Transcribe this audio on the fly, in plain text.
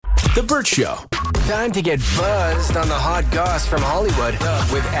The Burt Show. Time to get buzzed on the hot goss from Hollywood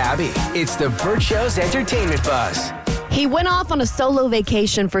with Abby. It's The Burt Show's entertainment buzz. He went off on a solo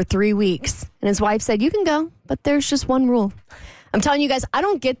vacation for 3 weeks, and his wife said, "You can go, but there's just one rule." I'm telling you guys, I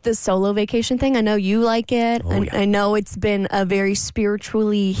don't get this solo vacation thing. I know you like it. I know it's been a very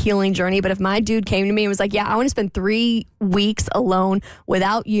spiritually healing journey, but if my dude came to me and was like, "Yeah, I want to spend 3 weeks alone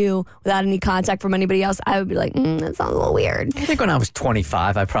without you, without any contact from anybody else," I would be like, that sounds a little weird. I think when I was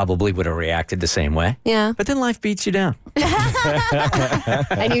 25, I probably would have reacted the same way. Yeah. But then life beats you down.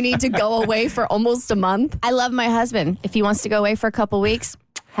 And you need to go away for almost a month. I love my husband. If he wants to go away for a couple weeks,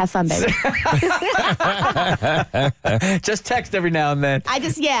 have fun, baby. Just text every now and then. Don't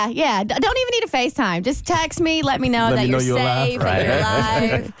even need a FaceTime. Just text me. Let me know that you're safe and you're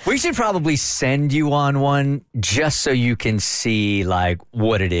alive. We should probably send you on one just so you can see like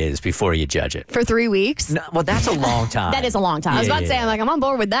what it is before you judge it. For 3 weeks? No, well, that's a long time. That is a long time. I was about to say, I'm on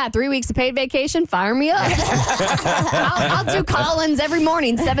board with that. 3 weeks of paid vacation, fire me up. I'll do call-ins every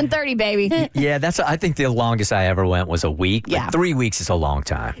morning, 7:30, baby. Yeah, I think the longest I ever went was a week. But Yeah. 3 weeks is a long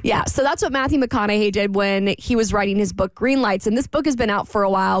time. Yeah, so that's what Matthew McConaughey did when he was writing his book, Green Lights. And this book has been out for a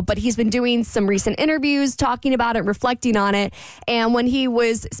while, but he's been doing some recent interviews, talking about it, reflecting on it. And when he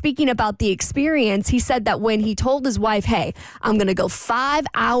was speaking about the experience, he said that when he told his wife, "Hey, I'm going to go 5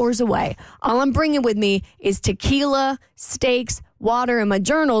 hours away. All I'm bringing with me is tequila, steaks, water, and my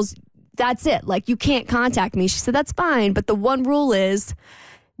journals. That's it. Like, you can't contact me." She said, "That's fine. But the one rule is,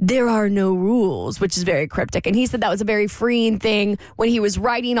 there are no rules," which is very cryptic. And he said that was a very freeing thing when he was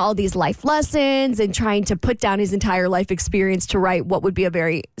writing all these life lessons and trying to put down his entire life experience to write what would be a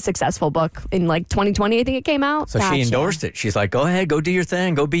very successful book in like 2020, I think it came out. So she endorsed it. She's like, "Go ahead, go do your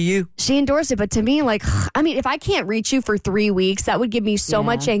thing, go be you." She endorsed it, but to me, like, I mean, if I can't reach you for 3 weeks, that would give me so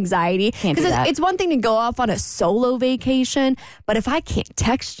much anxiety. Can't do Because that. it's one thing to go off on a solo vacation, but if I can't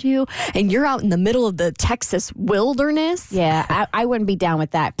text you and you're out in the middle of the Texas wilderness. Yeah, I wouldn't be down with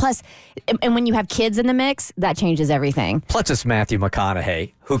that. Plus, and when you have kids in the mix, that changes everything. Plus, it's Matthew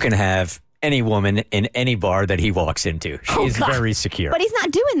McConaughey, who can have any woman in any bar that he walks into. She is very secure. But he's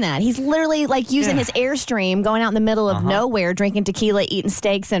not doing that. He's literally like using his Airstream, going out in the middle of nowhere, drinking tequila, eating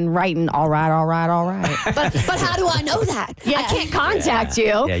steaks, and writing, all right. But how do I know that? Yeah. I can't contact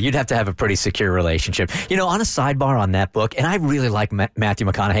you. Yeah, you'd have to have a pretty secure relationship. You know, on a sidebar on that book, and I really like Matthew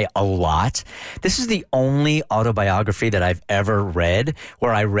McConaughey a lot. This is the only autobiography that I've ever read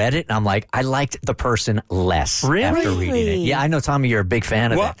where I read it and I'm like, I liked the person less after reading it. Yeah, I know, Tommy, you're a big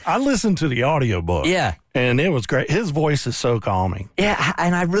fan of it. I listened to the audiobook. Yeah. And it was great. His voice is so calming. Yeah,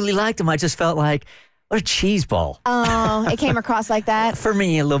 and I really liked him. I just felt like, what a cheese ball. Oh, it came across like that? For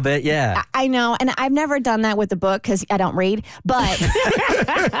me, a little bit, yeah. I know, and I've never done that with the book because I don't read. But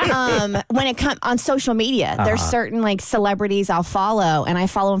when it comes on social media, there's certain like celebrities I'll follow, and I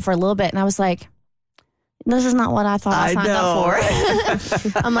follow them for a little bit, and I was like, this is not what I thought I signed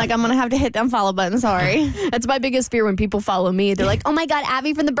up for. I'm like, I'm going to have to hit the unfollow button. Sorry. That's my biggest fear when people follow me. They're like, "Oh my God,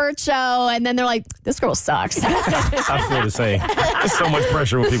 Abby from The Burt Show." And then they're like, "This girl sucks." I feel the same. There's so much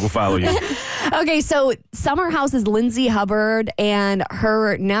pressure when people follow you. Okay, so Summer House's Lindsay Hubbard and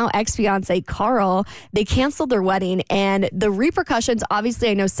her now ex-fiance, Carl, they canceled their wedding. And the repercussions, obviously,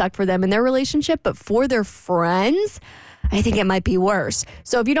 I know suck for them in their relationship, but for their friends, I think it might be worse.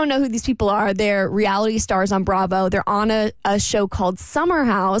 So if you don't know who these people are, they're reality stars on Bravo. They're on a show called Summer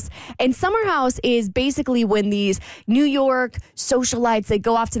House. And Summer House is basically when these New York socialites, they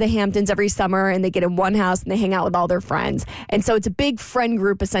go off to the Hamptons every summer and they get in one house and they hang out with all their friends. And so it's a big friend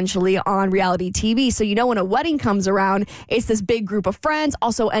group essentially on reality TV. So you know when a wedding comes around, it's this big group of friends,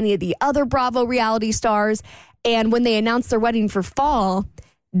 also any of the other Bravo reality stars. And when they announced their wedding for fall,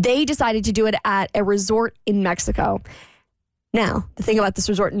 they decided to do it at a resort in Mexico. Now, the thing about this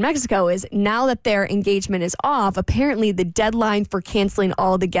resort in Mexico is now that their engagement is off, apparently the deadline for canceling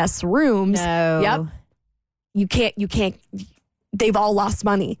all the guests' rooms. No. Yep. You can't. They've all lost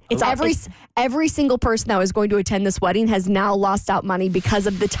money. It's every single person that was going to attend this wedding has now lost out money because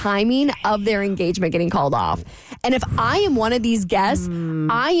of the timing of their engagement getting called off. And if I am one of these guests,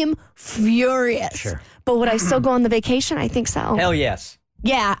 I am furious. Sure. But would I still go on the vacation? I think so. Hell yes.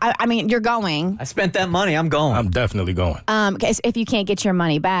 Yeah, I mean, you're going. I spent that money. I'm going. I'm definitely going. If you can't get your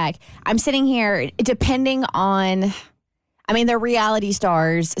money back. I'm sitting here, depending on, I mean, they're reality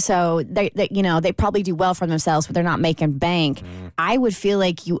stars, so they probably do well for themselves, but they're not making bank. I would feel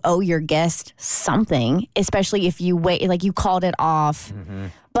like you owe your guest something, especially if you wait, like you called it off.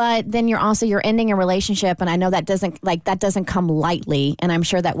 But then you're ending a relationship, and I know that doesn't come lightly, and I'm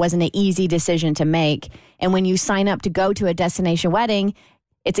sure that wasn't an easy decision to make. And when you sign up to go to a destination wedding,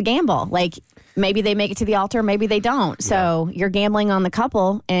 it's a gamble. Like, maybe they make it to the altar, maybe they don't. So you're gambling on the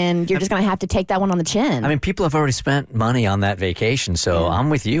couple, and you're just going to have to take that one on the chin. I mean, people have already spent money on that vacation, so I'm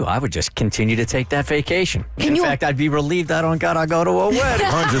with you. I would just continue to take that vacation. In fact, I'd be relieved I don't gotta go to a wedding.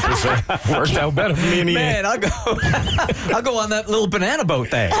 100%. Worked out better for me in the end. Man, I'll go on that little banana boat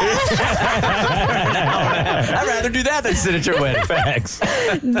thing. I'd rather do that than sit at your wedding. Facts.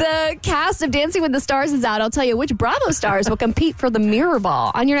 The cast of Dancing with the Stars is out. I'll tell you which Bravo stars will compete for the Mirror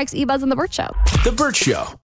Ball on your next eBuzz on The Burt Show. The Burt Show.